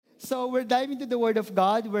So we're diving into the Word of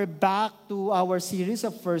God. We're back to our series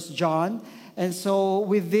of First John. And so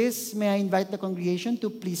with this, may I invite the congregation to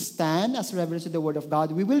please stand as reverence to the Word of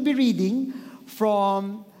God. We will be reading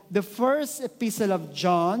from the first epistle of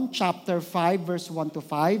John, chapter 5, verse 1 to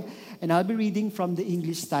 5. And I'll be reading from the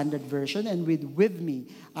English Standard Version, and read with me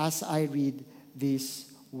as I read these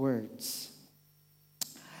words.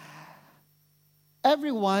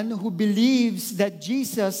 Everyone who believes that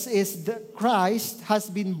Jesus is the Christ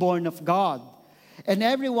has been born of God. And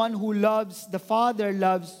everyone who loves the Father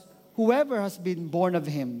loves whoever has been born of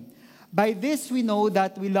him. By this we know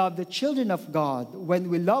that we love the children of God, when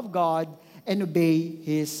we love God and obey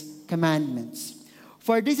his commandments.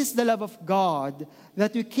 For this is the love of God,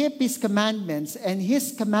 that we keep his commandments, and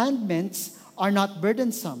his commandments are not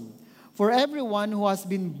burdensome. For everyone who has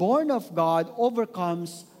been born of God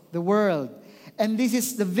overcomes the world. And this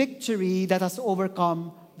is the victory that has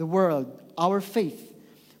overcome the world, our faith.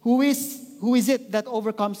 Who is it that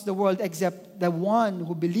overcomes the world except the one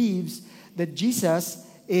who believes that Jesus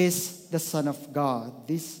is the Son of God?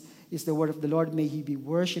 This is the word of the Lord. May he be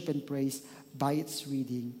worshipped and praised by its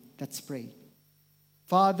reading. Let's pray.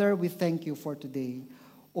 Father, we thank you for today.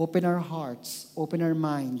 Open our hearts, open our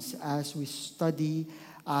minds as we study,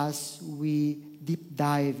 as we deep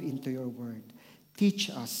dive into your word. Teach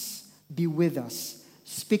us. Be with us.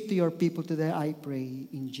 Speak to your people today, I pray,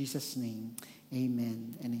 in Jesus' name.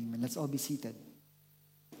 Amen and amen. Let's all be seated.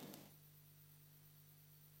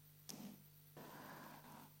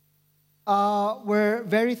 We're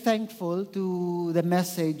very thankful to the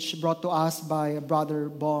message brought to us by Brother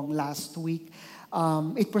Bong last week.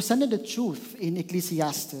 It presented the truth in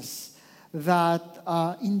Ecclesiastes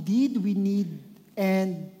that indeed we need,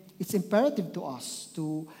 and it's imperative to us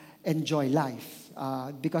to enjoy life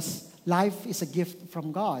because life is a gift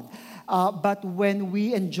from God. But when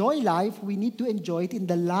we enjoy life, we need to enjoy it in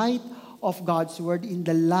the light of God's word, in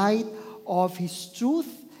the light of his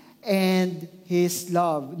truth and his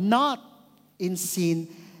love, not in sin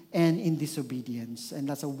and in disobedience. And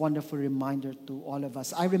that's a wonderful reminder to all of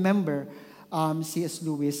us. I remember C.S.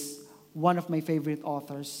 Lewis, one of my favorite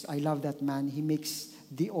authors. I love that man. He makes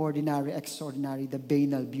the ordinary extraordinary, the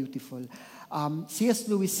banal beautiful. C.S.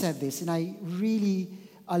 Lewis said this, and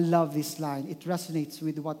I love this line. It resonates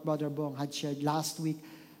with what Brother Bong had shared last week.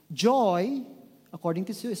 Joy, according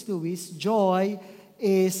to C.S. Lewis, joy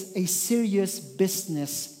is a serious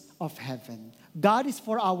business of heaven. God is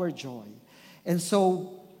for our joy. And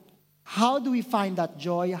so, how do we find that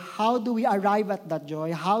joy? How do we arrive at that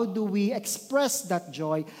joy? How do we express that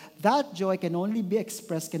joy? That joy can only be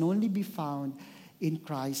expressed, can only be found in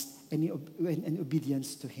Christ and in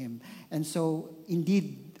obedience to him. And so,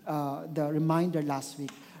 indeed, the reminder last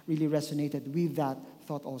week really resonated with that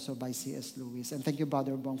thought also by C.S. Lewis. And thank you,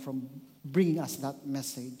 Brother Bong, for bringing us that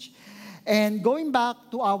message. And going back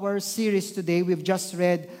to our series today, we've just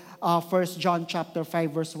read 1 John chapter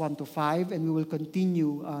 5, verse 1 to 5, and we will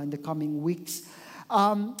continue in the coming weeks.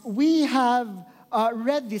 We have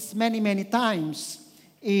read this many, many times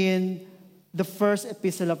in the first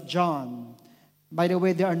epistle of John. By the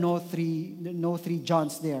way, there are no three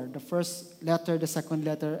Johns there. The first letter, the second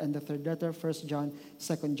letter, and the third letter. 1 John,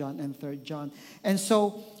 2 John, and 3 John. And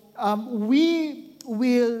so we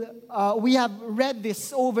have read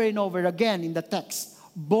this over and over again in the text.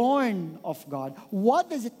 Born of God. What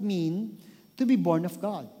does it mean to be born of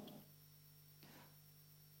God?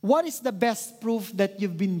 What is the best proof that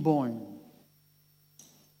you've been born?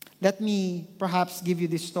 Let me perhaps give you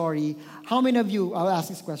this story. How many of you, I'll ask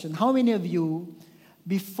this question, how many of you,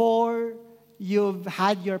 before you've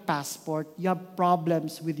had your passport, you have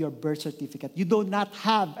problems with your birth certificate? You do not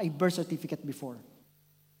have a birth certificate before.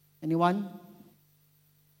 Anyone?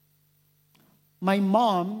 My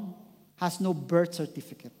mom has no birth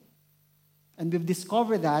certificate. And we've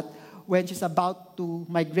discovered that when she's about to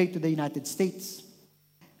migrate to the United States.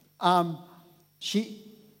 She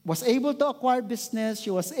was able to acquire business. She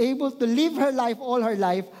was able to live her life, all her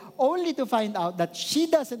life, only to find out that she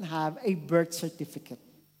doesn't have a birth certificate.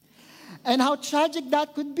 And how tragic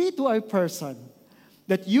that could be to a person.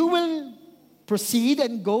 That you will proceed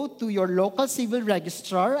and go to your local civil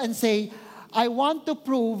registrar and say, I want to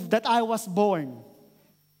prove that I was born.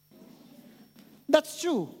 That's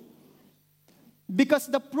true. Because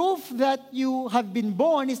the proof that you have been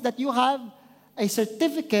born is that you have a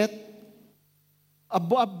certificate, a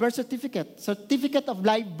birth certificate of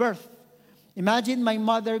live birth. Imagine my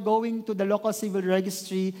mother going to the local civil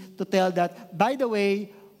registry to tell that, by the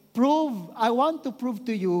way, I want to prove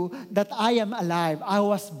to you that I am alive. I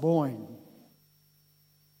was born.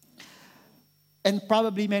 And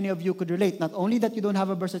probably many of you could relate. Not only that you don't have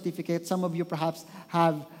a birth certificate, some of you perhaps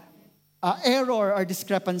have error or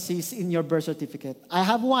discrepancies in your birth certificate. I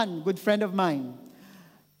have one good friend of mine.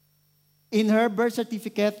 In her birth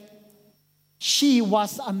certificate, she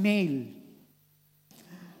was a male.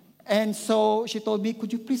 And so she told me,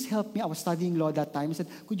 could you please help me? I was studying law that time. I said,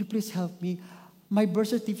 could you please help me? My birth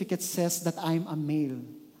certificate says that I'm a male.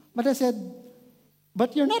 But I said,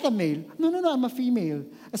 but you're not a male. No, I'm a female.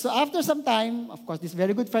 And so after some time, of course, this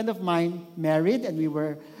very good friend of mine married, and we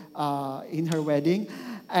were in her wedding.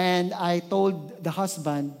 And I told the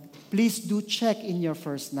husband, please do check in your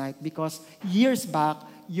first night, because years back,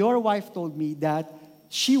 your wife told me that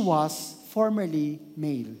she was formerly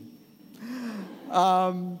male.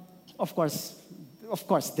 Of course,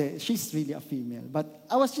 she's really a female. But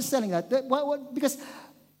I was just telling that because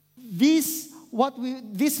these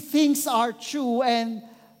things are true, and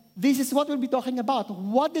this is what we'll be talking about.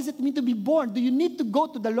 What does it mean to be born? Do you need to go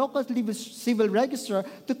to the local civil register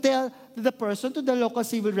to tell the person to the local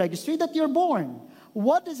civil registry that you're born?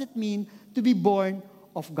 What does it mean to be born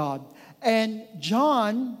of God? And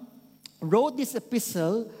John wrote this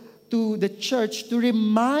epistle to the church to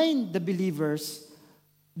remind the believers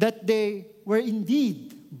that they were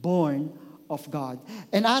indeed born of God.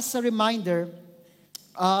 And as a reminder,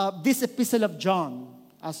 this epistle of John,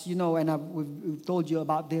 as you know, and we've told you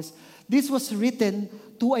about this was written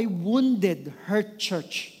to a wounded, hurt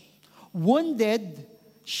church. Wounded,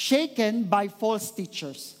 shaken by false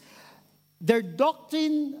teachers. Their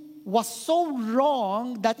doctrine was so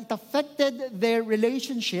wrong that it affected their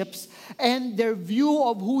relationships and their view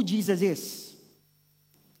of who Jesus is.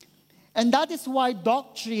 And that is why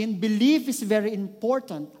doctrine, belief is very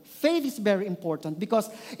important. Faith is very important, because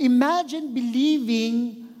imagine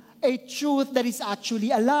believing a truth that is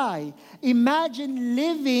actually a lie. Imagine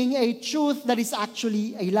living a truth that is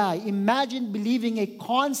actually a lie. Imagine believing a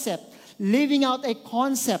concept, living out a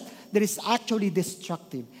concept that is actually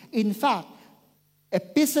destructive. In fact,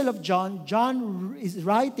 Epistle of John is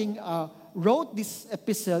wrote this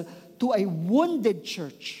epistle to a wounded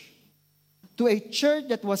church, to a church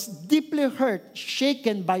that was deeply hurt,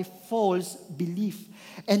 shaken by false belief.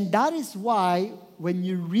 And that is why when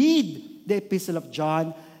you read the Epistle of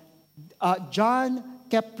John, John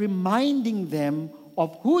kept reminding them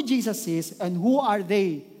of who Jesus is and who are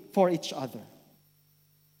they for each other.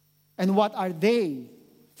 And what are they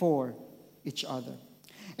for each other.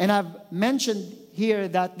 And I've mentioned here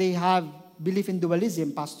that they have belief in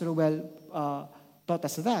dualism. Pastor Well taught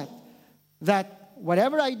us that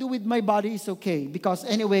whatever I do with my body is okay, because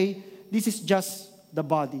anyway, this is just the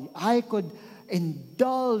body. I could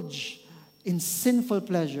indulge in sinful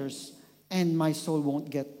pleasures and my soul won't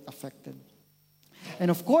get affected. And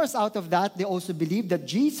of course, out of that, they also believe that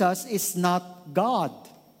Jesus is not God.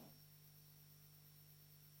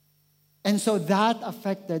 And so that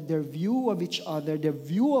affected their view of each other, their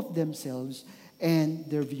view of themselves, and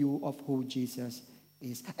their view of who Jesus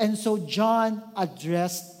is. And so John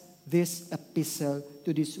addressed this epistle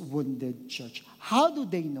to this wounded church. How do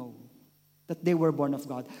they know that they were born of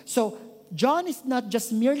God? So John is not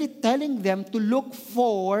just merely telling them to look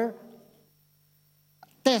for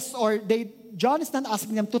tests, John is not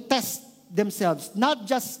asking them to test themselves. Not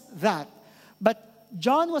just that. But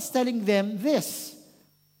John was telling them this: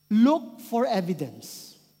 look for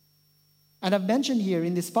evidence. And I've mentioned here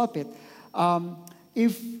in this pulpit,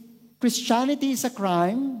 if Christianity is a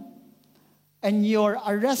crime and you're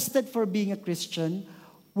arrested for being a Christian,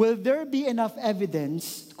 will there be enough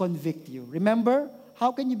evidence to convict you? Remember,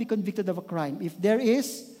 how can you be convicted of a crime? If there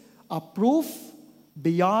is a proof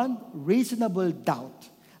beyond reasonable doubt,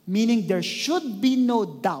 meaning there should be no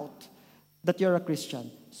doubt that you're a Christian.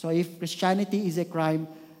 So if Christianity is a crime,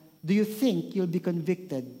 do you think you'll be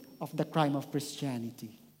convicted of the crime of Christianity?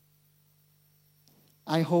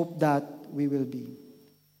 I hope that we will be.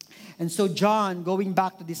 And so John, going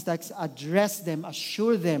back to this text, addressed them,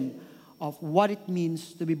 assured them of what it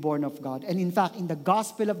means to be born of God. And in fact, in the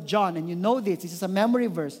Gospel of John, and you know this is a memory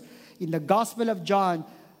verse, in the Gospel of John,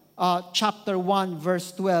 chapter 1,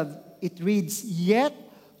 verse 12, it reads, "Yet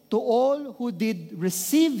to all who did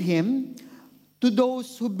receive him, to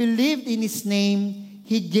those who believed in his name,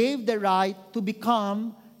 he gave the right to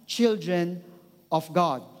become children of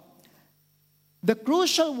God." The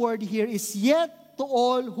crucial word here is "yet to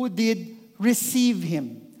all who did receive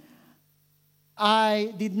him."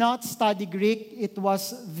 I did not study Greek. It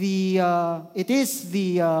is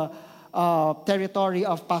the territory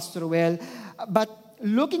of Pastor Well. But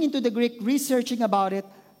looking into the Greek, researching about it,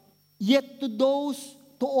 yet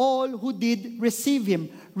to all who did receive him.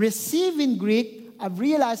 Receive in Greek, I've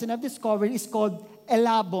realized and I've discovered, is called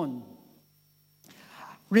elabon.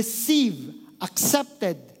 Receive,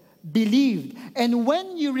 accepted, believed. And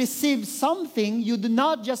when you receive something, you do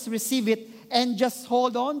not just receive it and just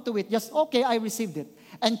hold on to it. Just, okay, I received it,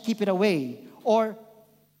 and keep it away. Or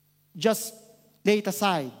just lay it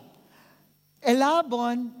aside.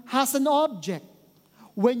 Elabon has an object.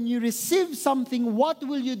 When you receive something, what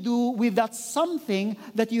will you do with that something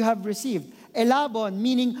that you have received? Elabon,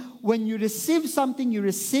 meaning when you receive something, you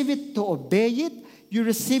receive it to obey it, you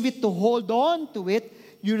receive it to hold on to it,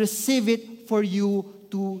 you receive it for you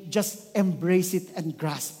to just embrace it and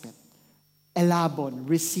grasp it. Elabon,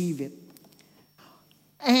 receive it.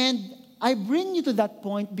 And I bring you to that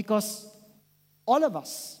point because all of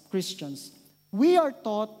us, Christians, we are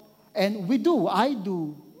taught, and I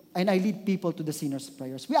do, and I lead people to the sinner's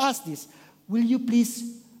prayers. We ask this, will you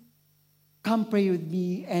please come pray with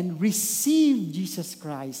me and receive Jesus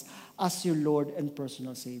Christ as your Lord and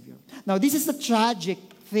personal Savior? Now, this is the tragic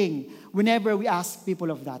thing whenever we ask people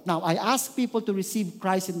of that. Now, I ask people to receive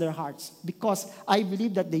Christ in their hearts because I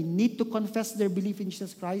believe that they need to confess their belief in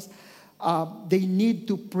Jesus Christ. They need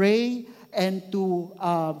to pray and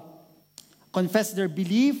to confess their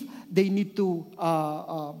belief. They need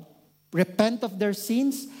to repent of their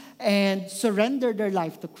sins and surrender their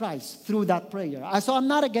life to Christ through that prayer. So I'm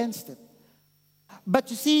not against it. But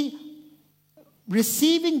you see,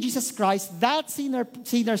 receiving Jesus Christ, that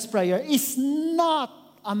sinner's prayer, is not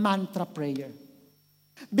a mantra prayer.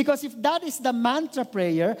 Because if that is the mantra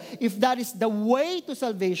prayer, if that is the way to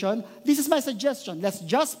salvation, this is my suggestion. Let's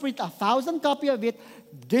just print 1,000 copies of it,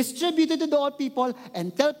 distribute it to all people,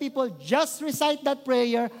 and tell people, just recite that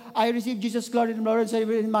prayer, I receive Jesus, Lord and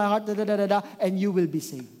Savior in my heart, and you will be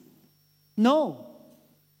saved. No,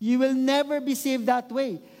 you will never be saved that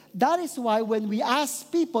way. That is why when we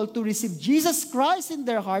ask people to receive Jesus Christ in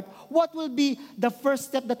their heart, what will be the first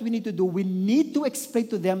step that we need to do? We need to explain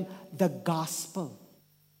to them the gospel.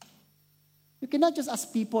 You cannot just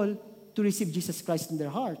ask people to receive Jesus Christ in their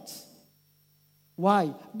hearts.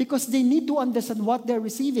 Why? Because they need to understand what they're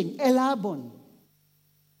receiving. Elabon.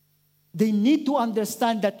 They need to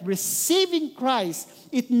understand that receiving Christ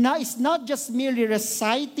is not just merely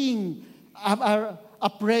reciting a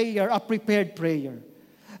prayer, a prepared prayer.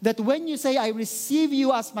 That when you say, I receive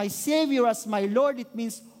you as my Savior, as my Lord, it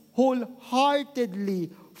means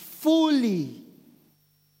wholeheartedly, fully,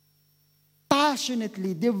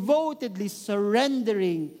 passionately, devotedly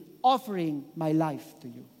surrendering, offering my life to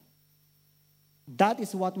you. That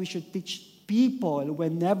is what we should teach people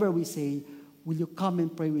whenever we say, will you come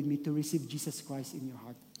and pray with me to receive Jesus Christ in your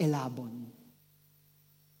heart? Elabon.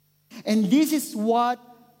 And this is what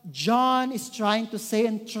John is trying to say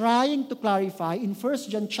and trying to clarify in 1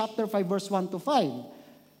 John chapter 5, verse 1 to 5.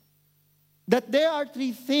 That there are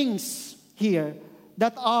three things here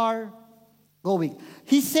that are going.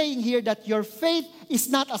 He's saying here that your faith is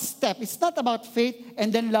not a step. It's not about faith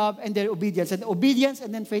and then love and then obedience. And obedience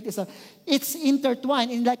and then faith it's intertwined.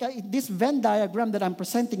 In this Venn diagram that I'm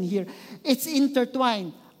presenting here, it's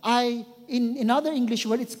intertwined. In other English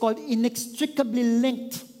word, it's called inextricably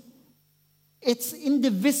linked. It's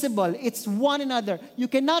indivisible. It's one another. You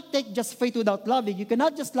cannot take just faith without loving. You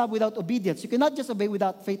cannot just love without obedience. You cannot just obey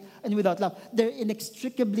without faith and without love. They're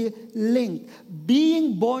inextricably linked.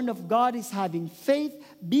 Being born of God is having faith.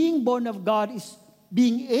 Being born of God is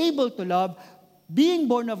being able to love. Being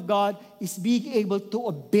born of God is being able to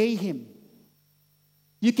obey Him.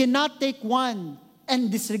 You cannot take one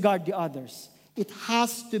and disregard the others. It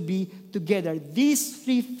has to be together. These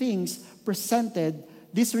three things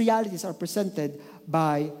these realities are presented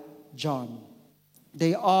by John.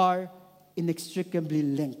 They are inextricably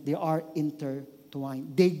linked. They are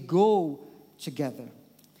intertwined. They go together.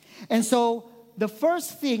 And so, the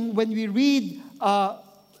first thing when we read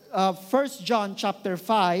 1 John chapter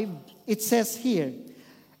 5, it says here,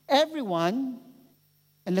 everyone,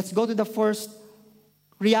 and let's go to the first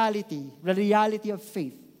reality, the reality of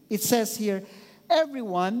faith. It says here,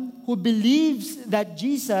 everyone who believes that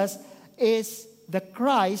Jesus is the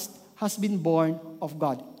Christ has been born of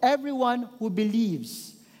God. Everyone who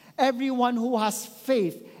believes, everyone who has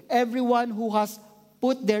faith, everyone who has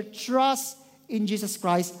put their trust in Jesus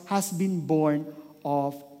Christ has been born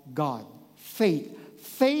of God. Faith.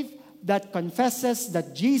 Faith that confesses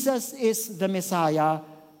that Jesus is the Messiah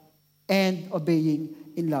and obeying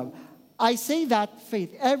in love. I say that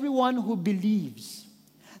faith, everyone who believes.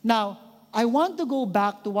 Now, I want to go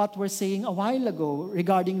back to what we're saying a while ago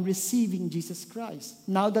regarding receiving Jesus Christ.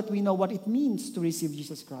 Now that we know what it means to receive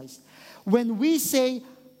Jesus Christ. When we say,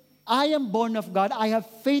 I am born of God, I have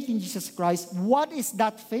faith in Jesus Christ, what is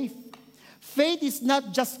that faith? Faith is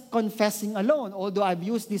not just confessing alone, although I've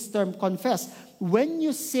used this term confess. When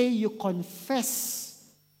you say you confess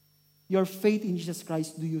your faith in Jesus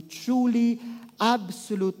Christ, do you truly,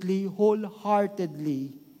 absolutely,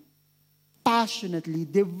 wholeheartedly, passionately,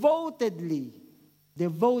 devotedly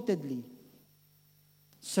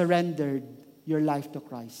surrendered your life to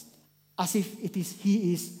Christ, as if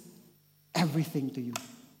He is everything to you?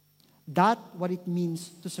 That's what it means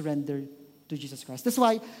to surrender to Jesus Christ. That's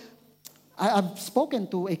why I've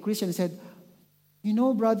spoken to a Christian and said, you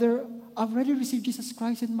know, brother, I've already received Jesus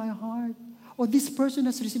Christ in my heart. Or this person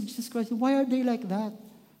has received Jesus Christ. Why are they like that?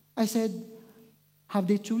 I said, have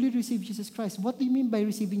they truly received Jesus Christ? What do you mean by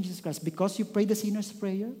receiving Jesus Christ? Because you prayed the sinner's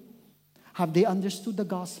prayer? Have they understood the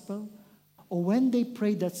gospel? Or when they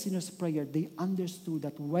prayed that sinner's prayer, they understood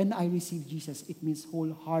that when I receive Jesus, it means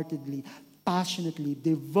wholeheartedly, passionately,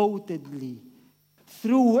 devotedly,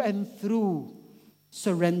 through and through,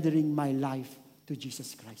 surrendering my life to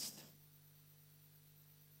Jesus Christ.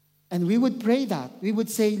 And we would pray that. We would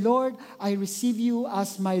say, Lord, I receive you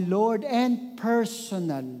as my Lord and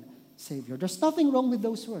personal Savior. There's nothing wrong with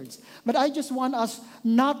those words. But I just want us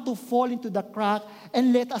not to fall into the crack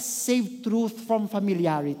and let us save truth from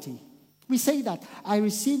familiarity. We say that, I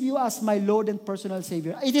receive you as my Lord and personal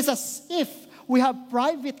Savior. It is as if we have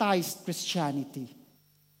privatized Christianity.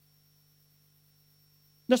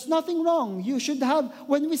 There's nothing wrong. You should have,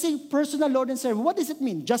 when we say personal Lord and Savior, what does it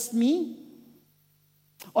mean? Just me?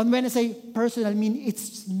 On when I say personal, I mean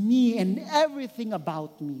it's me and everything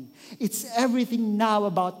about me. It's everything now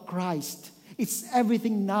about Christ. It's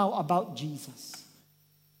everything now about Jesus.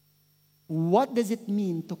 What does it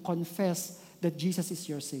mean to confess that Jesus is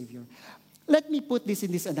your Savior? Let me put this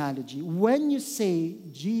in this analogy. When you say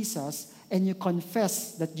Jesus and you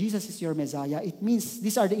confess that Jesus is your Messiah, it means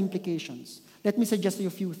these are the implications. Let me suggest to you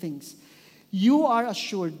a few things. You are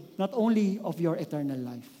assured not only of your eternal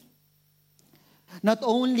life, not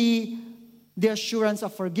only the assurance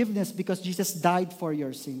of forgiveness because Jesus died for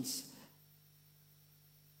your sins.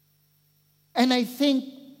 And I think,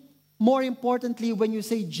 more importantly, when you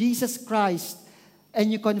say Jesus Christ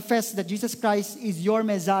and you confess that Jesus Christ is your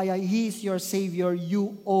Messiah, He is your Savior,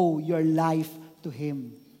 you owe your life to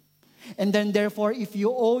Him. And then therefore, if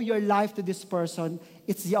you owe your life to this person,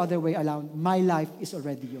 it's the other way around. My life is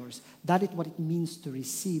already yours. That is what it means to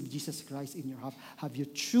receive Jesus Christ in your heart. Have you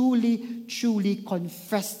truly, truly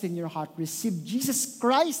confessed in your heart, received Jesus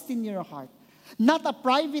Christ in your heart? Not a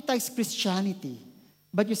privatized Christianity,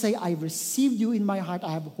 but you say, I received you in my heart.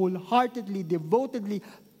 I have wholeheartedly, devotedly,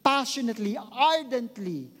 passionately,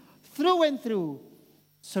 ardently, through and through,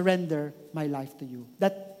 surrender my life to you.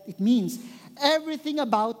 That it means everything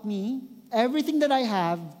about me, everything that I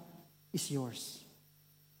have is yours.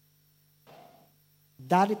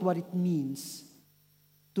 That is what it means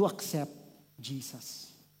to accept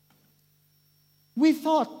Jesus. We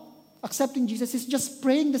thought accepting Jesus is just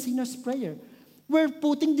praying the sinner's prayer. We're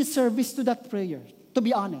putting the service to that prayer, to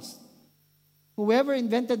be honest. Whoever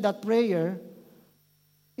invented that prayer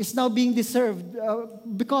is now being deserved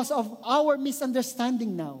because of our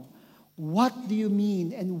misunderstanding now. What do you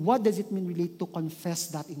mean and what does it mean really to confess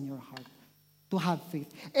that in your heart? To have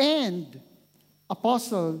faith. And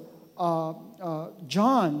Apostle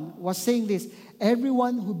John was saying this,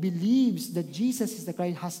 everyone who believes that Jesus is the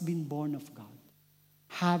Christ has been born of God.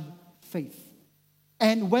 Have faith.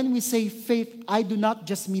 And when we say faith, I do not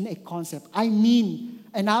just mean a concept. I mean,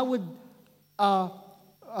 and I would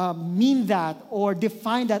mean that or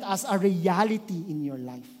define that as a reality in your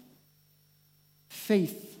life.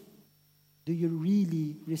 Faith. Do you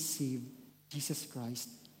really receive Jesus Christ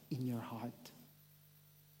in your heart?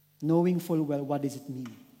 Knowing full well, what does it mean?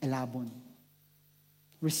 Elabon.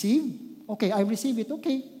 Receive? Okay, I receive it.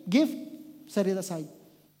 Okay, give. Set it aside.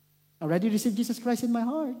 Already received Jesus Christ in my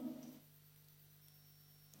heart.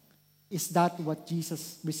 Is that what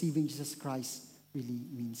receiving Jesus Christ really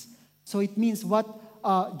means? So it means what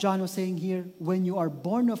John was saying here, when you are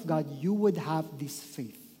born of God, you would have this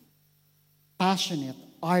faith. Passionate,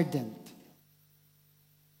 ardent,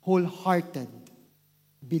 wholehearted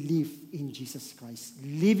belief in Jesus Christ.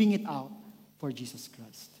 Living it out for Jesus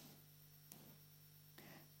Christ.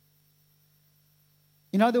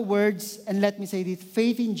 In other words, and let me say this,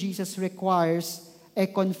 faith in Jesus requires a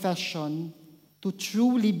confession to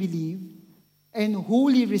truly believe and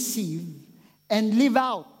wholly receive and live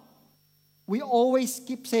out. We always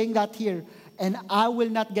keep saying that here, and I will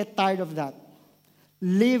not get tired of that.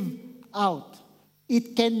 Live out.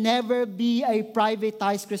 It can never be a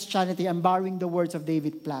privatized Christianity. I'm borrowing the words of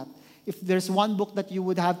David Platt. If there's one book that you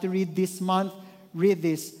would have to read this month, read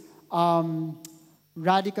this.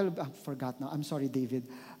 Radical, I forgot now. I'm sorry, David.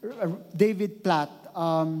 David Platt,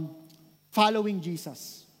 Following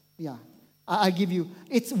Jesus. Yeah, I give you.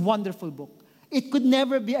 It's a wonderful book. It could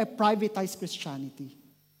never be a privatized Christianity.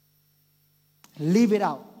 Live it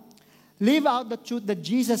out. Live out the truth that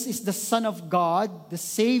Jesus is the Son of God, the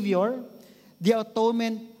Savior, the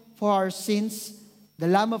atonement for our sins, the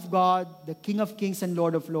Lamb of God, the King of Kings and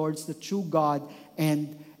Lord of Lords, the true God,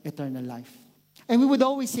 and eternal life. And we would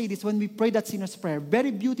always say this when we pray that sinner's prayer.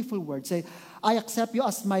 Very beautiful word. Say, I accept you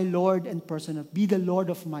as my Lord and personal. Be the Lord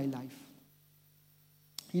of my life.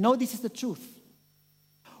 You know, this is the truth.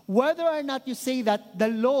 Whether or not you say that, the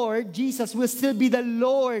Lord, Jesus, will still be the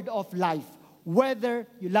Lord of life, whether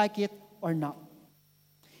you like it or not.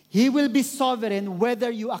 He will be sovereign whether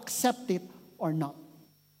you accept it or not.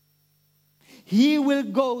 He will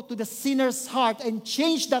go to the sinner's heart and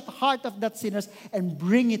change that heart of that sinner and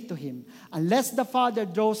bring it to him. Unless the Father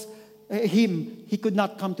draws him, he could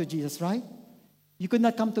not come to Jesus, right? You could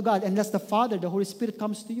not come to God unless the Father, the Holy Spirit,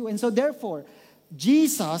 comes to you. And so therefore,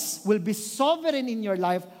 Jesus will be sovereign in your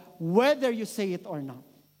life whether you say it or not.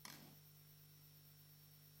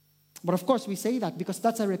 But of course, we say that because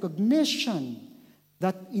that's a recognition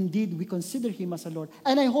that indeed we consider him as a Lord.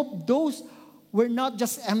 And I hope those were not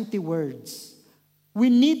just empty words. We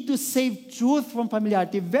need to save truth from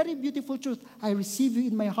familiarity. Very beautiful truth. I receive you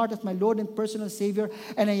in my heart as my Lord and personal Savior,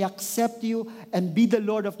 and I accept you and be the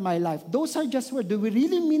Lord of my life. Those are just words. Do we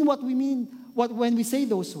really mean what we mean when we say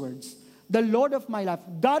those words? The Lord of my life.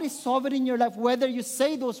 God is sovereign in your life whether you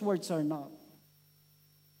say those words or not.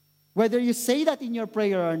 Whether you say that in your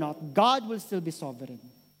prayer or not, God will still be sovereign.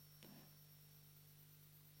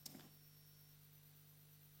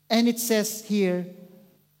 And it says here,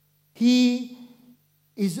 he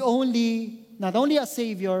is not only a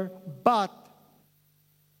Savior, but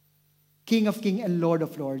King of Kings and Lord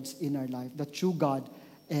of Lords in our life, the true God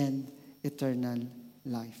and eternal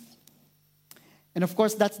life. And of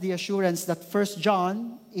course, that's the assurance that 1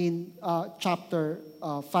 John in chapter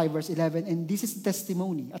 5, verse 11, and this is a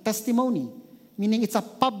testimony, meaning it's a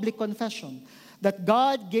public confession, that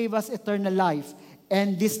God gave us eternal life.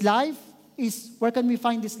 And this life is, where can we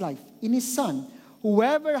find this life? In His Son.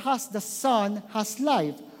 Whoever has the Son has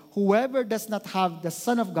life. Whoever does not have the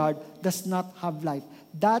Son of God does not have life.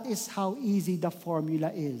 That is how easy the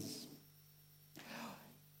formula is.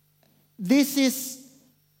 This is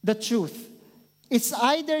the truth. It's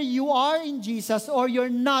either you are in Jesus or you're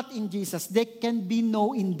not in Jesus. There can be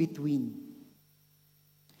no in between.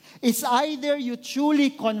 It's either you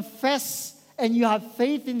truly confess and you have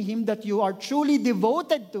faith in Him that you are truly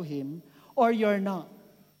devoted to Him, or you're not.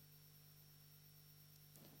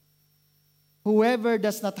 Whoever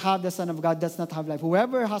does not have the Son of God does not have life.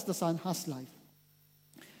 Whoever has the Son has life.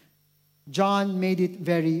 John made it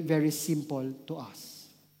very, very simple to us.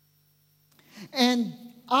 And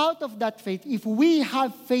out of that faith, if we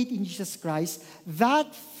have faith in Jesus Christ,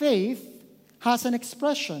 that faith has an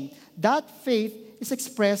expression. That faith is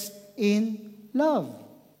expressed in love.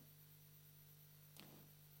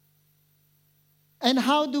 And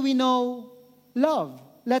how do we know love?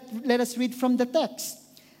 Let us read from the text.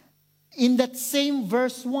 In that same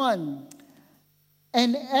verse 1,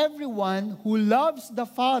 and everyone who loves the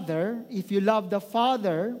Father, if you love the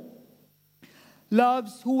Father,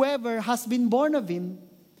 loves whoever has been born of Him.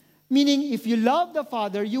 Meaning, if you love the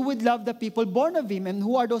Father, you would love the people born of Him. And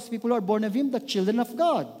who are those people who are born of Him? The children of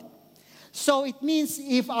God. So it means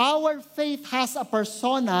if our faith has a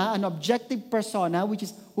persona, an objective persona,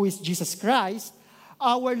 who is Jesus Christ,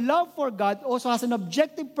 our love for God also has an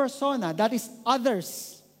objective persona, that is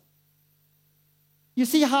others. You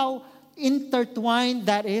see how intertwined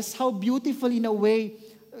that is? How beautiful in a way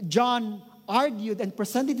John argued and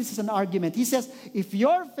presented this as an argument. He says, if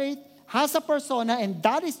your faith has a persona and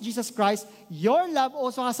that is Jesus Christ, your love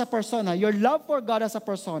also has a persona. Your love for God has a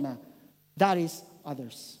persona. That is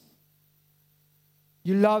others.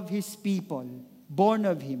 You love His people, born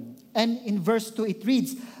of Him. And in verse 2 it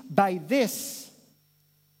reads, by this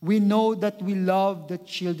we know that we love the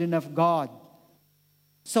children of God.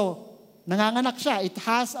 So, nanganganak siya. It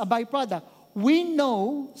has a byproduct. We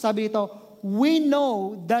know, sabi ito, we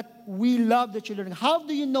know that we love the children. How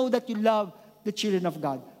do you know that you love the children of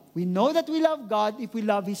God? We know that we love God if we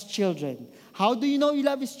love His children. How do you know you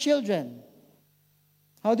love His children?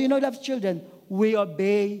 How do you know you love His children? We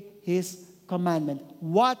obey His commandment.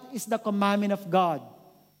 What is the commandment of God?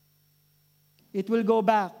 It will go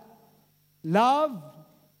back. Love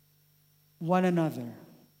one another.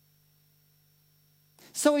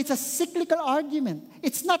 So it's a cyclical argument.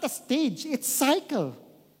 It's not a stage. It's cycle.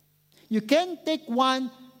 You can't take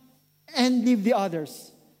one and leave the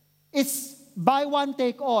others. It's buy one,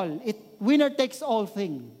 take all. Winner takes all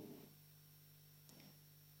thing.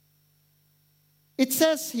 It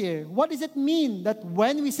says here, what does it mean that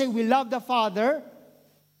when we say we love the Father,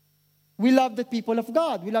 we love the people of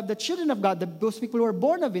God, we love the children of God, those people who are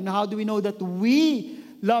born of Him? How do we know that we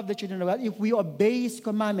love the children of God? If we obey His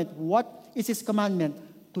commandment. What is His commandment?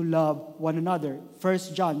 To love one another. 1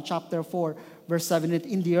 John chapter 4, verse 7.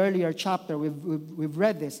 In the earlier chapter, we've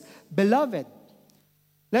read this. Beloved,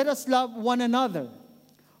 let us love one another.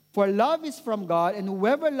 For love is from God, and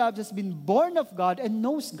whoever loves has been born of God and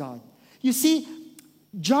knows God. You see,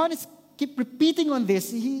 John is keep repeating on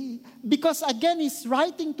this because, again, he's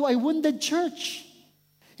writing to a wounded church.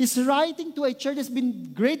 He's writing to a church that's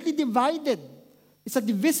been greatly divided. It's a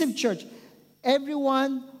divisive church.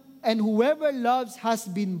 Everyone and whoever loves has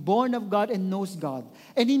been born of God and knows God.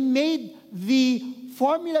 And he made the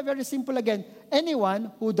formula very simple again.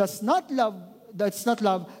 Anyone who does not love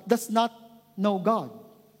does not know God.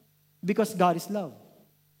 Because God is love.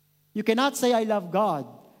 You cannot say, I love God,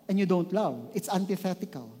 and you don't love. It's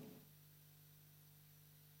antithetical.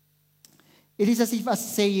 It is as if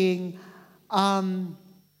as saying, I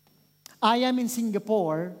am in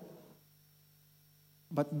Singapore,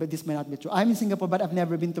 but this may not be true. I'm in Singapore, but I've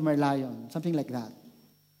never been to Merlion. Something like that.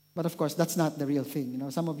 But of course, that's not the real thing. You know,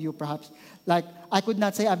 some of you perhaps, like, I could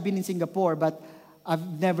not say I've been in Singapore, but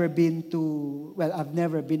I've never been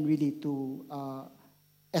really to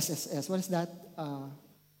SSS. What is that?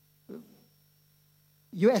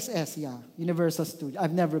 USS, yeah. Universal Studio.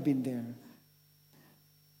 I've never been there.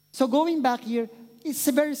 So going back here, it's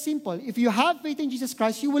very simple. If you have faith in Jesus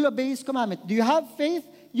Christ, you will obey His commandment. Do you have faith?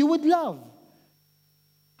 You would love.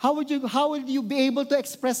 How will you be able to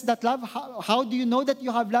express that love? How do you know that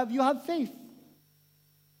you have love? You have faith.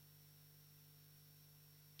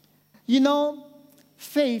 You know,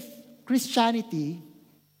 faith, Christianity,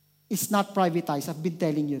 is not privatized. I've been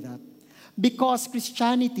telling you that. Because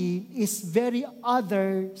Christianity is very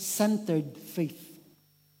other-centered faith.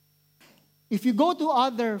 If you go to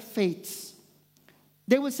other faiths,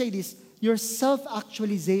 they will say this, your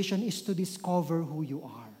self-actualization is to discover who you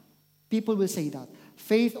are. People will say that.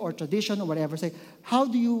 Faith or tradition or whatever, say, how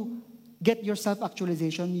do you get your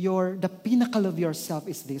self-actualization? The pinnacle of yourself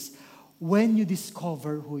is this, when you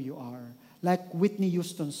discover who you are. Like Whitney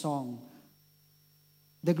Houston's song,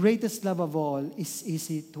 the greatest love of all is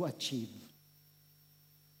easy to achieve.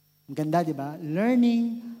 Ang ganda, di ba?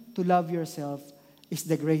 Learning to love yourself is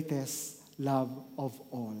the greatest love of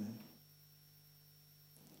all.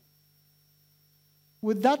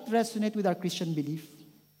 Would that resonate with our Christian belief?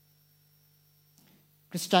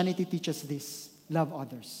 Christianity teaches this. Love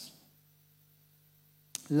others.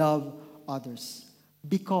 Love others.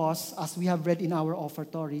 Because, as we have read in our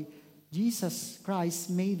offertory, Jesus Christ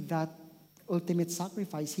made that ultimate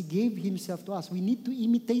sacrifice. He gave Himself to us. We need to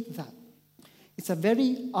imitate that. It's a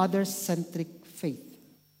very other-centric faith.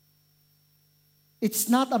 It's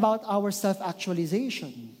not about our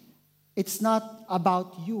self-actualization. It's not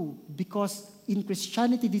about you, because in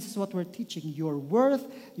Christianity, this is what we're teaching. Your worth,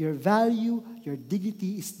 your value, your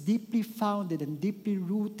dignity is deeply founded and deeply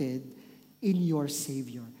rooted in your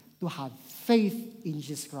Savior. To have faith in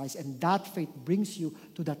Jesus Christ, and that faith brings you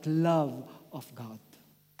to that love of God.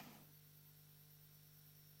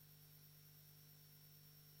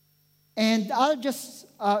 And I'll just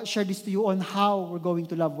share this to you on how we're going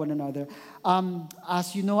to love one another.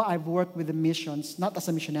 As you know, I've worked with the missions, not as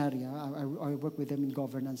a missionary. I work with them in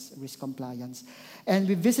governance, risk compliance. And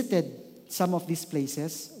we visited some of these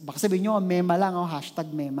places. Baka sabihin nyo, MEMA lang,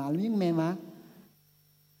 hashtag MEMA. Alam niyo yung MEMA?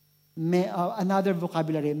 Another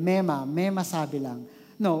vocabulary, MEMA sabi lang.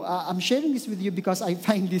 No, I'm sharing this with you because I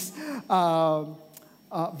find this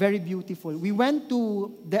very beautiful. We went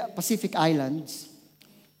to the Pacific Islands,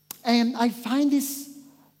 and I find this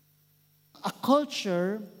a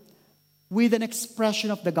culture with an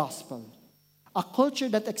expression of the gospel. A culture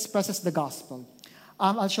that expresses the gospel.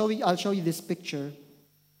 I'll show you this picture.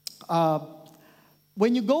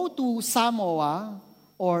 When you go to Samoa,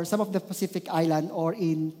 or some of the Pacific Island, or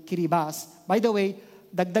in Kiribati, by the way,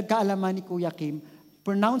 dagdag kaalaman ni Kuya Kim,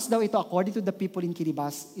 pronounced daw ito according to the people in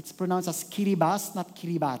Kiribati, it's pronounced as Kiribati, not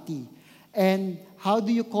Kiribati. And how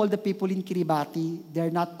do you call the people in Kiribati?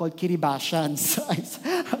 They're not called Kiribatians.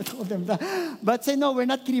 I told them that. But say, no, we're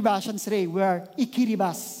not Kiribatians, Ray. We're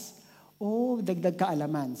Ikiribas. Oh, dagdag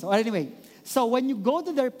kaalaman. So anyway, so when you go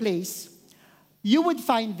to their place, you would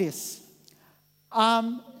find this.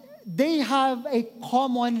 They have a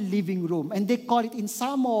common living room. And they call it, in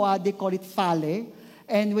Samoa, they call it fale.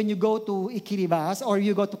 And when you go to Ikiribas, or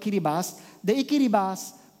you go to Kiribati, the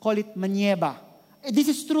Ikiribas call it manyeba. This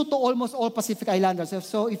is true to almost all Pacific Islanders.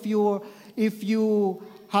 So if you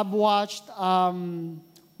have watched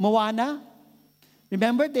Moana,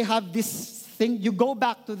 remember they have this think you go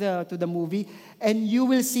back to the movie and you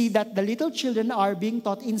will see that the little children are being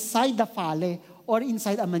taught inside the fale or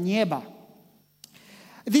inside a manieba.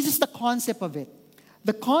 This is the concept of it.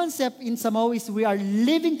 The concept in Samoa is we are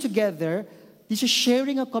living together. This is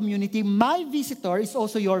sharing a community. My visitor is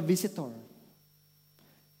also your visitor.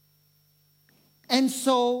 And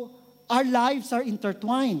so our lives are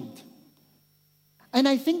intertwined. And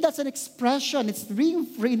I think that's an expression. It's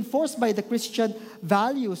reinforced by the Christian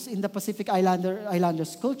values in the Pacific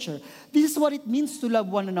Islanders culture. This is what it means to love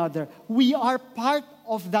one another. We are part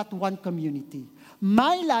of that one community.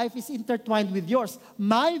 My life is intertwined with yours.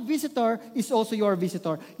 My visitor is also your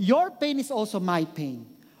visitor. Your pain is also my pain.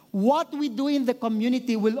 What we do in the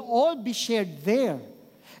community will all be shared there.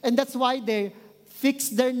 And that's why they fix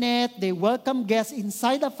their net, they welcome guests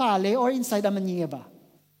inside a fale or inside a manieba.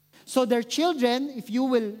 So their children, if you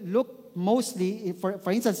will look mostly,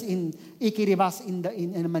 for instance, in Ikiribas, in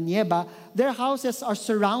a manieba, their houses are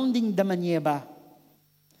surrounding the manieba.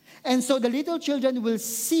 And so the little children will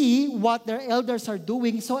see what their elders are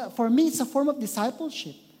doing. So for me, it's a form of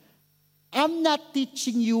discipleship. I'm not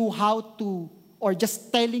teaching you how to, or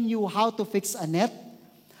just telling you how to fix a net.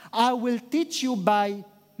 I will teach you by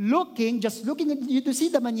just looking at you to see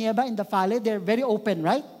the manieba in the fale. They're very open,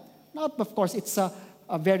 right? Now, of course, it's a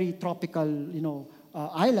very tropical,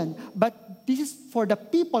 island. But this is for the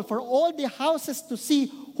people, for all the houses to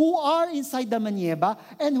see who are inside the manieba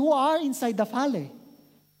and who are inside the fale.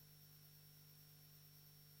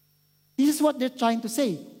 This is what they're trying to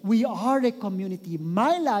say. We are a community.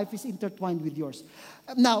 My life is intertwined with yours.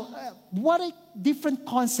 Now, what a different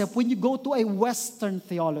concept when you go to a Western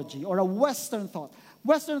theology or a Western thought.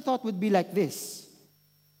 Western thought would be like this.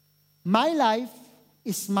 My life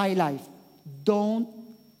is my life. Don't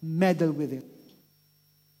meddle with it.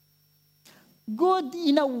 Good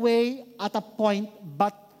in a way at a point,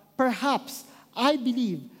 but perhaps I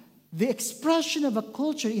believe the expression of a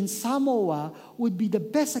culture in Samoa would be the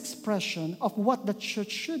best expression of what the church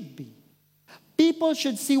should be. People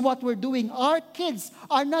should see what we're doing. Our kids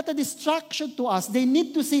are not a distraction to us. They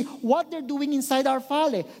need to see what they're doing inside our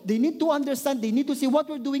fale. They need to understand. They need to see what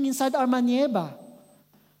we're doing inside our manieba.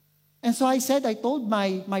 And so I told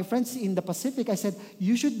my friends in the Pacific, I said,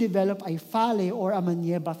 you should develop a fale or a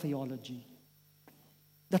manieba theology.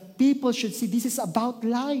 That people should see this is about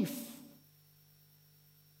life.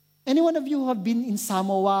 Any one of you who have been in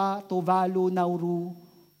Samoa, Tuvalu, Nauru,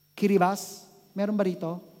 Kiribati? Meron ba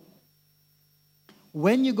rito?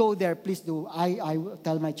 When you go there, please do. I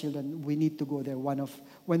tell my children we need to go there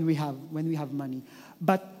when we have money.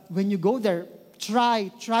 But when you go there, try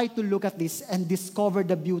to look at this and discover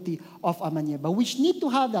the beauty of a manieba. We need to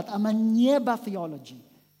have that, a manieba theology.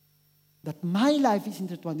 That my life is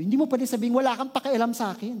intertwined. Hindi mo pwede sabihin, wala kang pakialam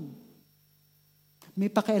sa akin. May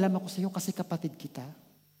pakialam ako sa iyo kasi kapatid kita.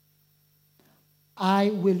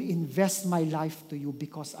 I will invest my life to you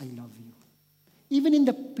because I love you. Even in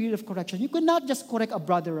the period of correction, you cannot just correct a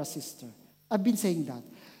brother or a sister. I've been saying that.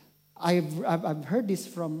 I've heard this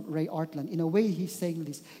from Ray Ortland. In a way, he's saying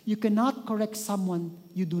this. You cannot correct someone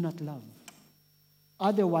you do not love.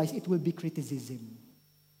 Otherwise, it will be criticism.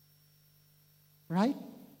 Right?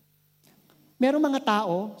 Merong mga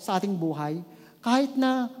tao sa ating buhay, kahit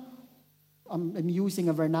na, I'm using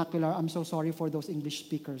a vernacular, I'm so sorry for those English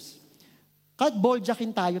speakers. Kahit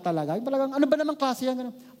boljackin tayo talaga, talagang, ano ba namang klase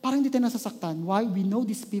yan? Parang hindi tayo nasasaktan. Why? We know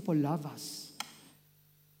these people love us.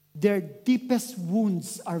 Their deepest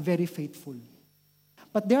wounds are very faithful.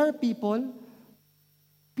 But there are people,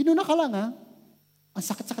 pinuna ka lang ang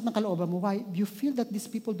sakit-sakit ng kalooban mo. Why? You feel that these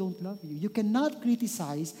people don't love you. You cannot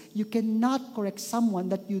criticize, you cannot correct someone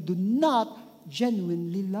that you do not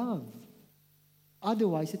genuinely love.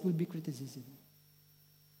 Otherwise, it will be criticism.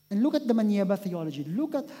 And look at the manieba theology.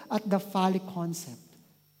 Look at the phallic concept.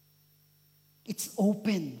 It's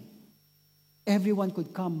open. Everyone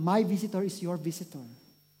could come. My visitor is your visitor.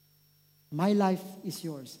 My life is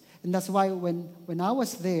yours. And that's why when I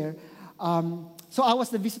was there, so I was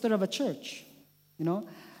the visitor of a church,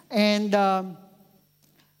 And, I'm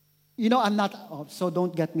not, so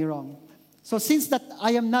don't get me wrong. So since that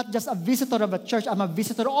I am not just a visitor of a church, I'm a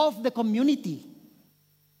visitor of the community.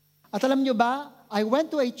 At alam nyo ba, I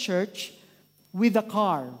went to a church with a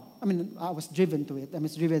car. I was driven to it. I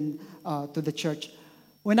was driven to the church.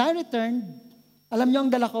 When I returned, alam nyo ang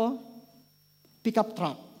dala ko? Pickup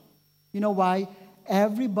truck. You know why?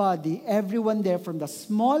 Everyone there, from the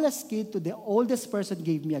smallest kid to the oldest person,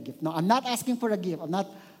 gave me a gift. No, I'm not asking for a gift. I'm not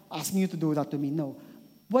asking you to do that to me. No.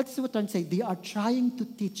 What's what I'm saying? They are trying to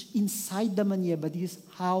teach inside the manieba, this is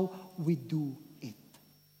how we do it.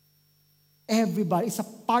 Everybody, it's a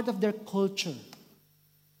part of their culture.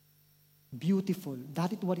 beautiful.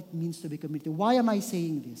 That is what it means to be community. Why am I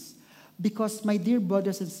saying this? Because, my dear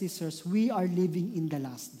brothers and sisters, we are living in the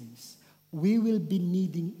last days. We will be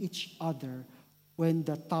needing each other when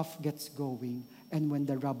the tough gets going and when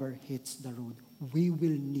the rubber hits the road. We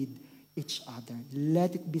will need each other.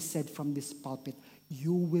 Let it be said from this pulpit,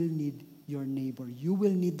 you will need your neighbor. You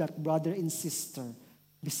will need that brother and sister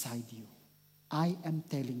beside you. I am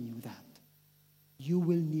telling you that. You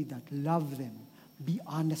will need that. Love them. Be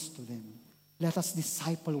honest to them. Let us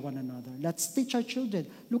disciple one another. Let's teach our children.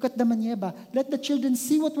 Look at the Manieba. Let the children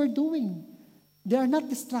see what we're doing. They are not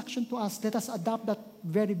distraction to us. Let us adopt that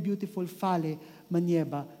very beautiful Fale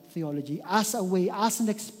Manieba theology as a way, as an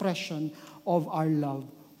expression of our love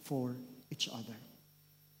for each other.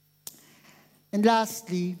 And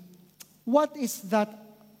lastly, what is that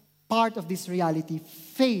part of this reality?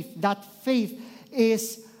 Faith. That faith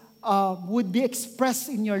is would be expressed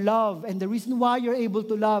in your love. And the reason why you're able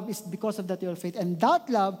to love is because of that your faith. And that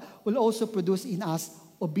love will also produce in us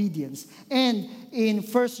obedience. And in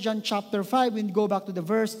 1 John chapter 5, when you go back to the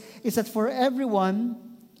verse, is that for everyone,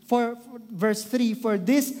 for verse 3, for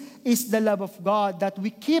this is the love of God, that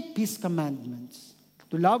we keep His commandments,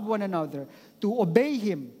 to love one another, to obey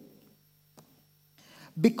Him.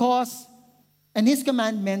 And His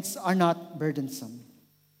commandments are not burdensome.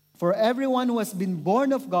 For everyone who has been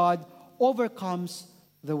born of God overcomes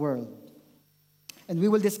the world. And we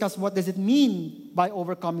will discuss what does it mean by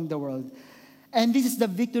overcoming the world. And this is the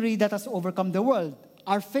victory that has overcome the world,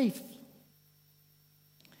 our faith.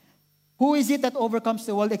 Who is it that overcomes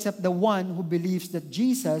the world except the one who believes that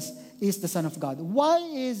Jesus is the Son of God? Why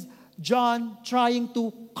is John trying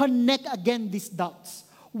to connect again these dots?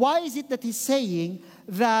 Why is it that he's saying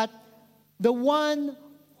that the one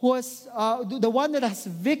that has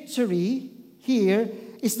victory here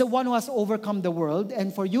is the one who has overcome the world,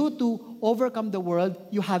 and for you to overcome the world,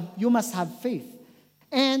 you must have faith.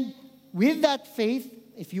 And with that faith,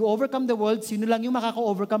 if you overcome the world, sino lang yung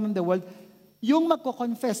makaka-overcome in the world? Yung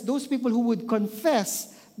magko-confess, those people who would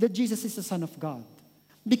confess that Jesus is the Son of God.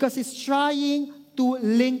 Because He's trying to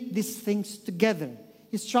link these things together.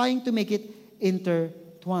 He's trying to make it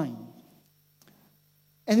intertwined.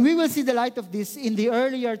 And we will see the light of this in the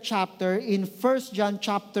earlier chapter, in 1 John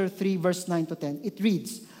chapter 3, verse 9 to 10. It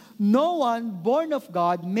reads, "No one born of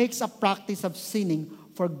God makes a practice of sinning,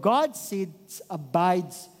 for God's seed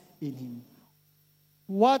abides in him."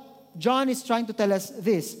 What John is trying to tell us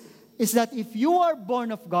this, is that if you are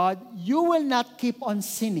born of God, you will not keep on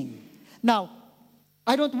sinning. Now,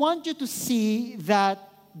 I don't want you to see that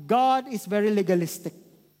God is very legalistic.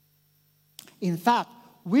 In fact,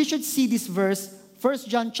 we should see this verse, 1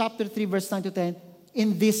 John chapter 3, verse 9 to 10,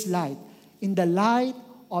 in this light. In the light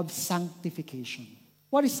of sanctification.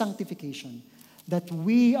 What is sanctification? That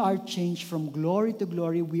we are changed from glory to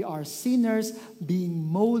glory. We are sinners being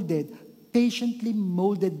molded, patiently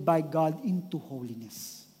molded by God into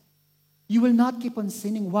holiness. You will not keep on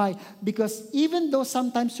sinning. Why? Because even though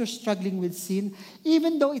sometimes you're struggling with sin,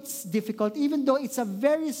 even though it's difficult, even though it's a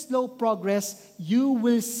very slow progress, you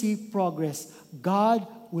will see progress. God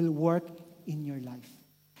will work in your life.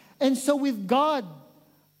 And so with God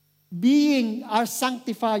being our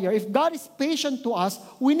sanctifier, if God is patient to us,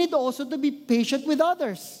 we need also to be patient with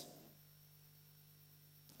others.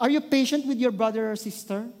 Are you patient with your brother or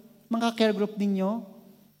sister? Mga care group ninyo?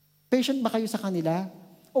 Patient ba kayo sa kanila?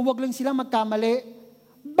 O wag lang silang magkamali?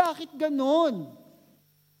 Bakit ganun?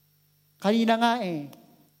 Kanina nga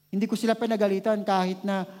hindi ko sila pinagalitan kahit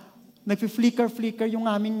na nagfi-flicker yung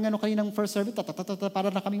aming kaninang first service, para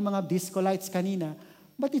na kaming mga disco lights kanina.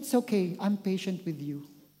 But it's okay, I'm patient with you.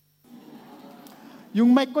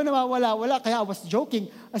 Yung mic ko nawawala, kaya I was joking.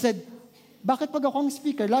 I said, bakit pag ako ang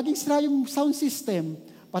speaker, laging sira yung sound system?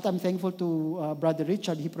 But I'm thankful to Brother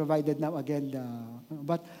Richard, he provided now again.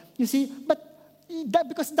 But you see,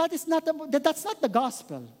 because that's not the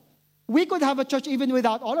gospel. We could have a church even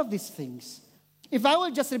without all of these things. If I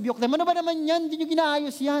will just rebuke them, ano ba naman yan? Hindi nyo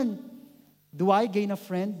ginaayos yan. Do I gain a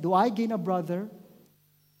friend? Do I gain a brother?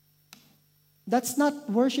 That's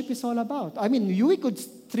not worship is all about. I mean, we could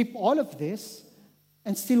strip all of this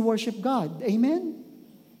and still worship God. Amen?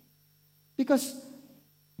 Because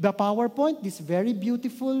the PowerPoint, this very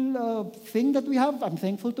beautiful thing that we have, I'm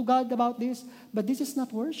thankful to God about this, but this is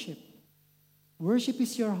not worship. Worship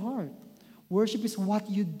is your heart. Worship is what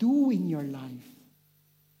you do in your life.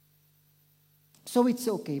 So it's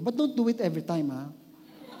okay, but don't do it every time,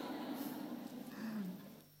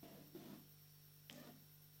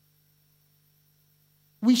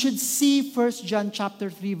 We should see 1 John chapter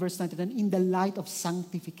 3, verse 9 in the light of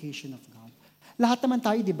sanctification of God. Lahat naman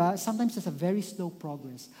tayo, di ba? Sometimes it's a very slow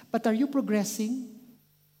progress. But are you progressing?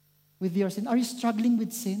 with your sin? Are you struggling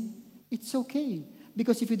with sin? It's okay.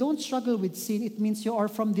 Because if you don't struggle with sin, it means you are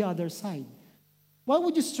from the other side. Why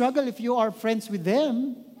would you struggle if you are friends with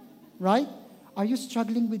them? Right? Are you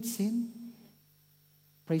struggling with sin?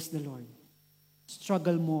 Praise the Lord.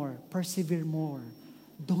 Struggle more. Persevere more.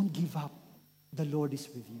 Don't give up. The Lord is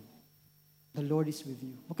with you. The Lord is with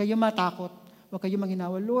you. Huwag kayong matakot. Huwag kayong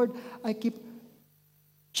manghinawa. Lord,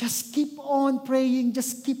 just keep on praying.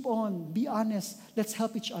 Just keep on. Be honest. Let's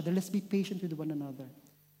help each other. Let's be patient with one another.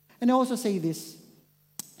 And I also say this.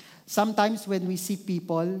 Sometimes when we see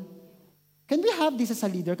people, can we have this as a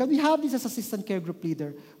leader? Can we have this as assistant care group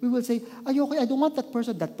leader? We will say, okay, I don't want that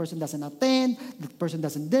person. That person doesn't attend. That person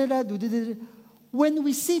doesn't do that. When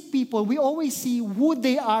we see people, we always see who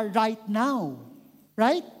they are right now.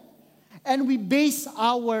 Right? And we base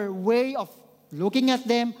our way of looking at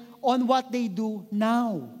them on what they do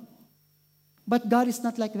now. But God is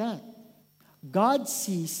not like that. God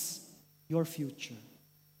sees your future.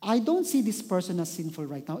 I don't see this person as sinful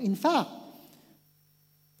right now. In fact,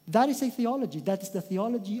 that is a theology. That is the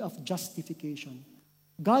theology of justification.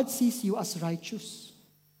 God sees you as righteous.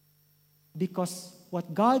 Because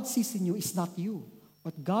what God sees in you is not you.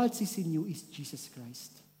 What God sees in you is Jesus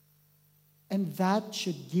Christ. And that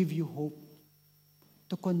should give you hope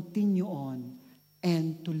to continue on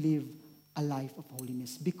and to live a life of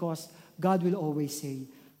holiness. Because God will always say,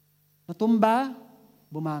 natumba,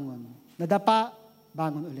 bumangon. Nadapa,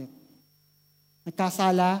 bangon ulit.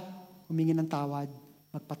 Nagkasala, humingi ng tawad,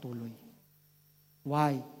 magpatuloy.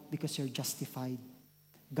 Why? Because you're justified.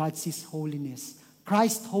 God sees holiness,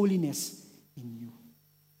 Christ's holiness in you.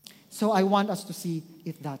 So I want us to see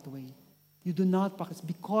it that way. You do not practice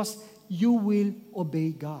because you will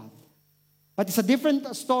obey God. But it's a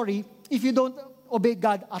different story if you don't obey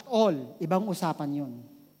God at all. Ibang usapan yun.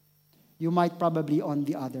 You might probably on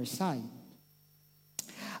the other side.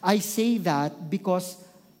 I say that because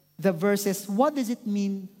the verse says, what does it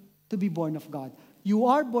mean to be born of God? You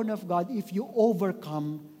are born of God if you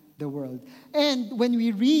overcome the world. And when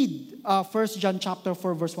we read 1 John chapter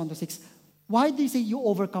 4, verse 1 to 6, why do you say you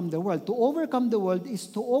overcome the world? To overcome the world is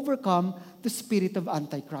to overcome the spirit of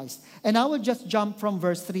Antichrist. And I will just jump from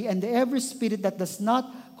verse 3. And every spirit that does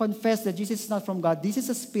not confess that Jesus is not from God, this is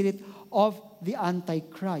a spirit of the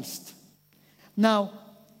Antichrist. Now,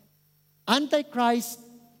 Antichrist,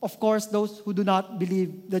 of course, those who do not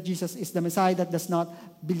believe that Jesus is the Messiah, that does not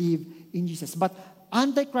believe in Jesus. But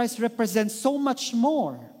Antichrist represents so much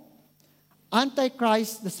more.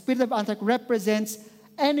 Antichrist, the spirit of Antichrist, represents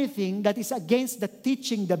anything that is against the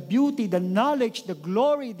teaching, the beauty, the knowledge, the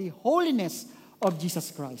glory, the holiness of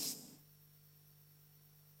Jesus Christ.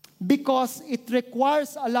 Because it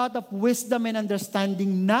requires a lot of wisdom and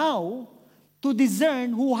understanding now to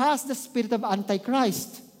discern who has the spirit of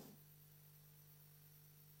Antichrist.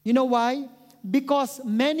 You know why? Because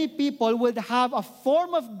many people would have a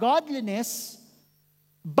form of godliness,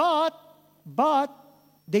 but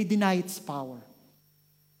they deny its power.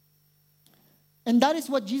 And that is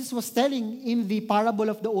what Jesus was telling in the parable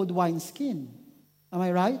of the old wineskin. Am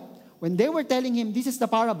I right? When they were telling him, this is the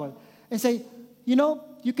parable, and say,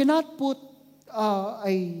 you cannot put a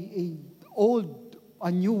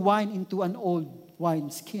new wine into an old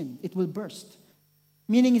wineskin. It will burst.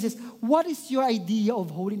 Meaning, he says, what is your idea of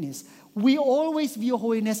holiness? We always view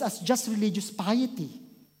holiness as just religious piety.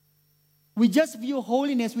 We just view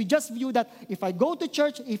holiness, we just view that if I go to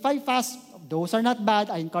church, if I fast, those are not bad.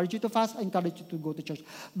 I encourage you to fast, I encourage you to go to church.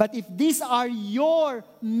 But if these are your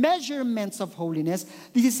measurements of holiness,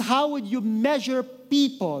 this is how would you measure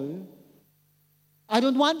people. I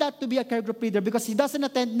don't want that to be a care group leader because he doesn't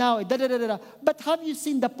attend now. But have you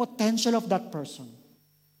seen the potential of that person?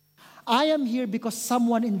 I am here because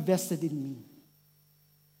someone invested in me.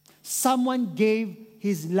 Someone gave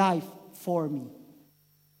his life for me.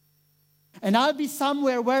 And I'll be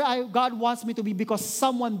somewhere where God wants me to be because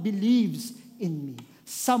someone believes in me.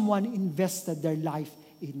 Someone invested their life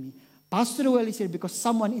in me. Pastor Ruel is here because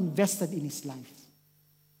someone invested in his life.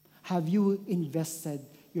 Have you invested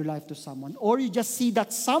your life to someone? Or you just see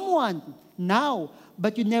that someone now,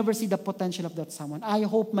 but you never see the potential of that someone. I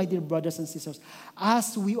hope, my dear brothers and sisters,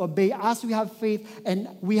 as we obey, as we have faith and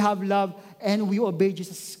we have love and we obey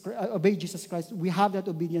Jesus Christ, we have that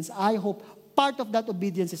obedience. I hope part of that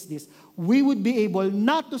obedience is this. We would be able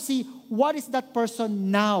not to see what is that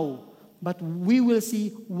person now, but we will see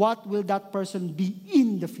what will that person be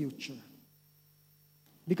in the future.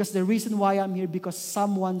 Because the reason why I'm here, because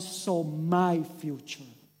someone saw my future.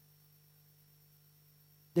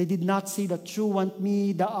 They did not see the true one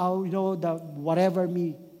me, the whatever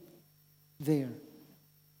me there.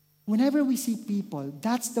 Whenever we see people,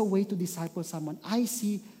 that's the way to disciple someone. I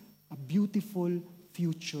see a beautiful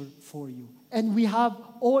future for you. And we have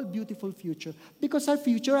all beautiful future because our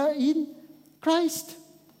future are in Christ.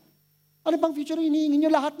 Ano bang future hinihingi nyo?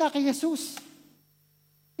 Lahat na kay Jesus.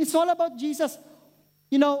 It's all about Jesus.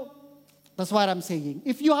 You know, that's what I'm saying.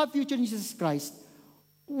 If you have future in Jesus Christ,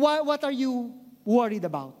 what are you worried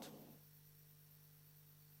about?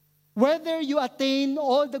 Whether you attain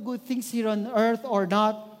all the good things here on earth or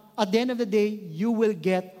not, at the end of the day, you will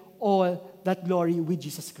get all that glory with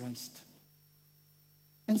Jesus Christ.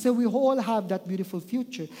 And so we all have that beautiful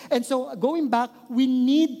future. And so going back, we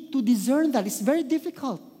need to discern that. It's very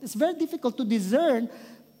difficult. It's very difficult to discern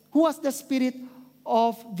who has the spirit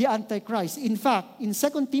of the Antichrist. In fact, in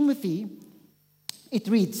 2 Timothy, it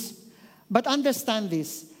reads, "But understand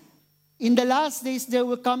this, in the last days there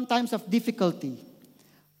will come times of difficulty.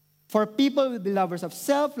 For people will be lovers of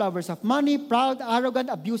self, lovers of money, proud, arrogant,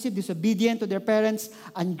 abusive, disobedient to their parents,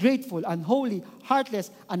 ungrateful, unholy, heartless,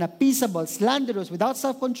 unappeasable, slanderous, without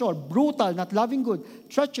self-control, brutal, not loving good,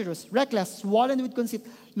 treacherous, reckless, swollen with conceit,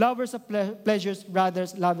 lovers of pleasures, rather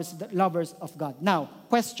lovers of God." Now,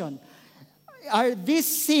 question. Are these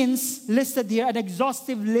sins listed here an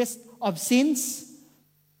exhaustive list of sins?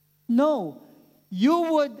 No.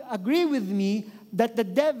 You would agree with me that the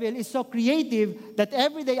devil is so creative that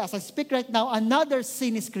every day, as I speak right now, another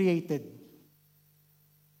sin is created.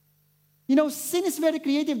 You know, sin is very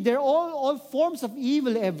creative. There are all forms of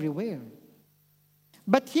evil everywhere.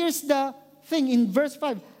 But here's the thing in verse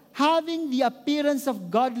 5. Having the appearance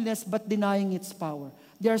of godliness but denying its power.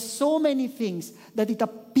 There are so many things that it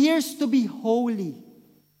appears to be holy,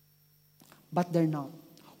 but they're not.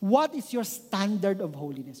 What is your standard of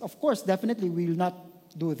holiness? Of course, definitely we will not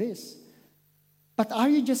do this. But are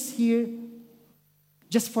you just here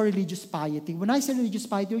just for religious piety? When I say religious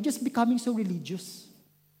piety, you're just becoming so religious.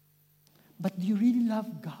 But do you really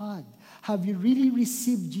love God? Have you really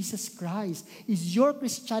received Jesus Christ? Is your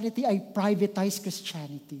Christianity a privatized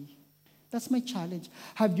Christianity? That's my challenge.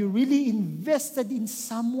 Have you really invested in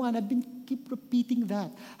someone? I've been keep repeating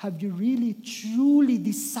that. Have you really, truly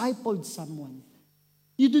discipled someone?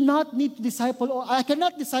 You do not need to disciple. I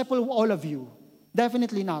cannot disciple all of you.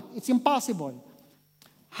 Definitely not. It's impossible.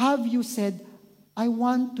 Have you said, I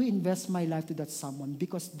want to invest my life to that someone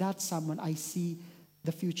because that someone, I see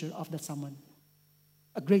the future of that someone.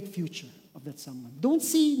 A great future of that someone. Don't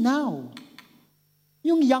see now.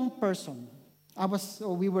 Yung young person.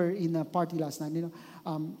 We were in a party last night.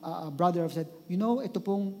 A brother said, ito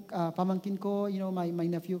pong pamangkin ko, my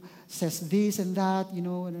nephew says this and that,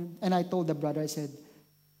 and I told the brother, I said,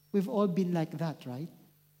 we've all been like that, right?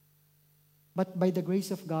 But by the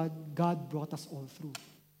grace of God, God brought us all through.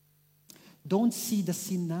 Don't see the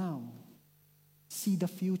sin now. See the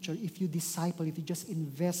future. If you disciple, if you just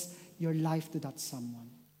invest your life to that someone.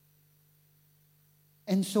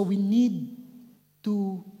 And so we need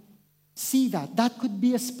to see that. That could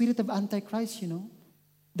be a spirit of Antichrist,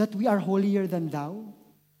 that we are holier than thou.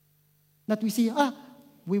 That we see,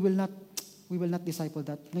 we will not disciple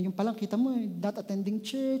that. Ngayon palang kita mo, not attending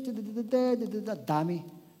church, dami.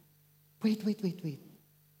 Wait.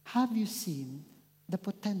 Have you seen the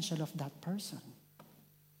potential of that person?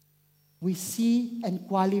 We see and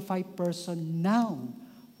qualify person now.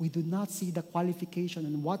 We do not see the qualification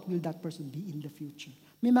and what will that person be in the future.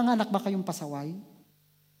 May mga anak ba kayong pasaway?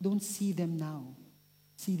 Don't see them now.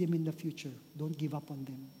 See them in the future. Don't give up on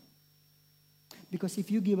them. Because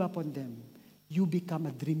if you give up on them, you become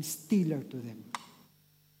a dream stealer to them.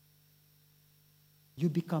 You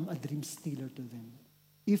become a dream stealer to them.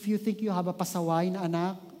 If you think you have a pasaway na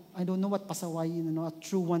anak, I don't know what pasaway, a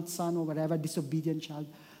truant son or whatever, disobedient child.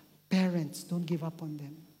 Parents, don't give up on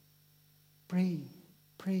them. Pray.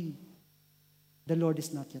 The Lord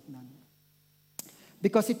is not yet done.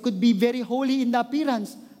 Because it could be very holy in the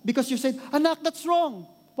appearance. Because you said, anak, that's wrong.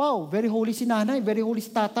 Wow, very holy si nanay, very holy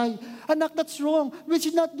si tatay. Anak, that's wrong. We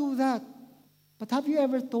should not do that. But have you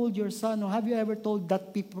ever told your son or have you ever told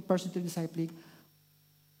that person to discipling,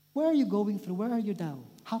 where are you going through? Where are you now?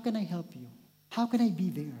 How can I help you? How can I be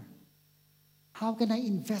there? How can I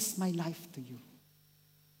invest my life to you?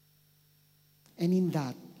 And in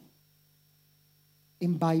that,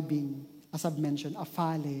 imbibing, as I've mentioned, a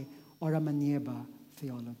Fale or a Manieba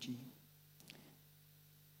theology.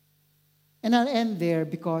 And I'll end there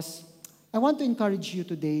because I want to encourage you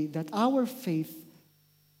today that our faith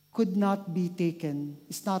could not be taken,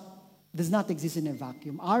 does not exist in a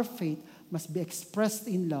vacuum. Our faith must be expressed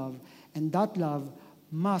in love, and that love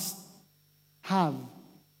must have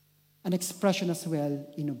an expression as well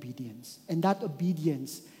in obedience. And that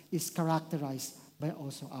obedience is characterized by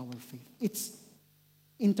also our faith. It's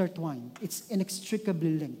intertwined. It's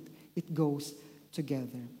inextricably linked. It goes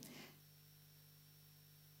together.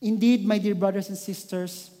 Indeed, my dear brothers and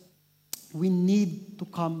sisters, we need to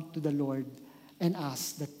come to the Lord and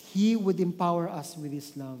ask that He would empower us with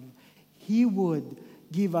His love. He would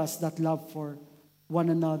give us that love for one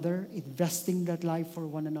another, investing that life for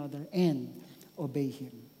one another, and obey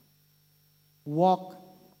Him. Walk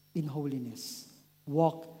in holiness.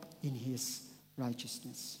 Walk in His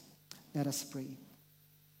righteousness. Let us pray.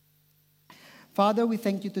 Father, we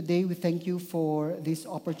thank You today. We thank You for this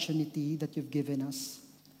opportunity that You've given us.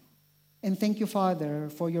 And thank You, Father,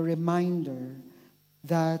 for Your reminder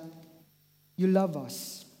that You love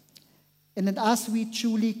us. And that as we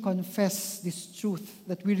truly confess this truth,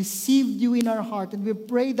 that we received You in our heart, and we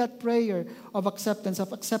pray that prayer of acceptance,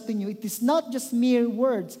 of accepting You, it is not just mere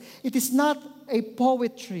words. It is not a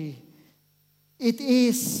poetry. It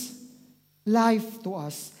is life to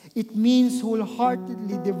us. It means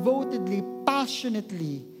wholeheartedly, devotedly,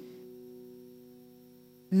 passionately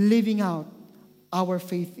living out our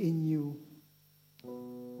faith in You,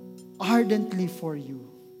 ardently for You.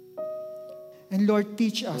 And Lord,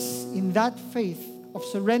 teach us in that faith of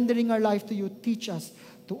surrendering our life to You, teach us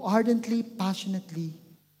to ardently, passionately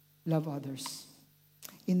love others.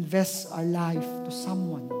 Invest our life to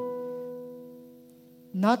someone.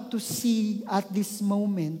 Not to see at this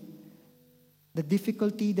moment the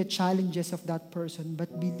difficulty, the challenges of that person,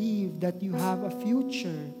 but believe that You have a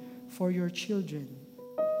future for Your children.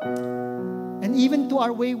 And even to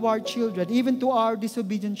our wayward children, even to our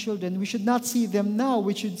disobedient children, we should not see them now.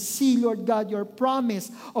 We should see, Lord God, Your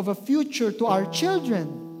promise of a future to our children.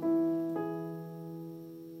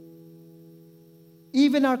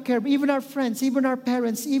 Even our care, even our friends, even our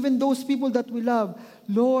parents, even those people that we love.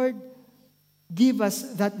 Lord, give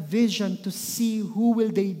us that vision to see who will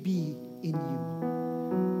they be in You.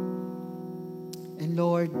 And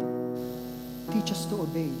Lord, teach us to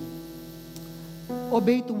obey.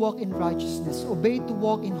 Obey to walk in righteousness. Obey to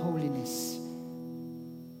walk in holiness.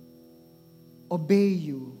 Obey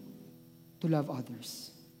You to love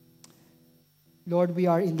others. Lord, we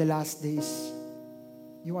are in the last days.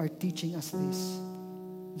 You are teaching us this.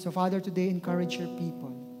 And so, Father, today encourage Your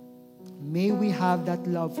people. May we have that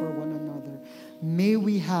love for one another. May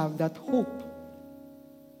we have that hope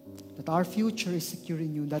that our future is secure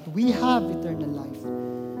in You, that we have eternal life.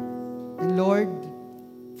 And Lord,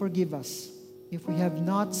 forgive us if we have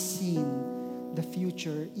not seen the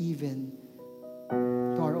future even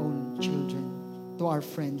to our own children, to our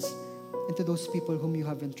friends, and to those people whom You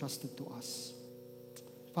have entrusted to us.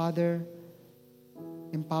 Father,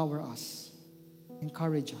 empower us,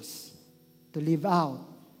 encourage us to live out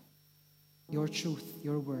Your truth,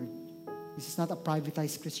 Your word. This is not a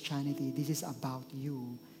privatized Christianity. This is about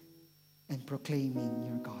You and proclaiming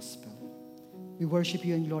Your gospel. We worship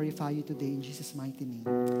You and glorify You today in Jesus' mighty name.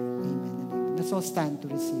 Amen and amen. Let's all stand to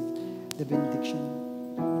receive the benediction.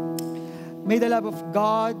 May the love of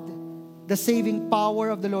God, the saving power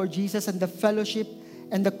of the Lord Jesus, and the fellowship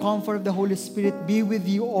and the comfort of the Holy Spirit be with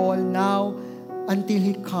you all now until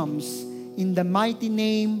He comes. In the mighty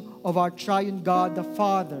name of our triune God, the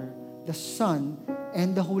Father, the Son,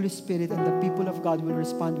 and the Holy Spirit, and the people of God will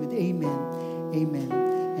respond with amen, amen,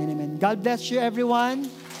 and amen. God bless you, everyone.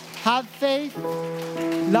 Have faith,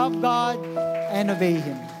 love God, and obey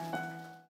Him.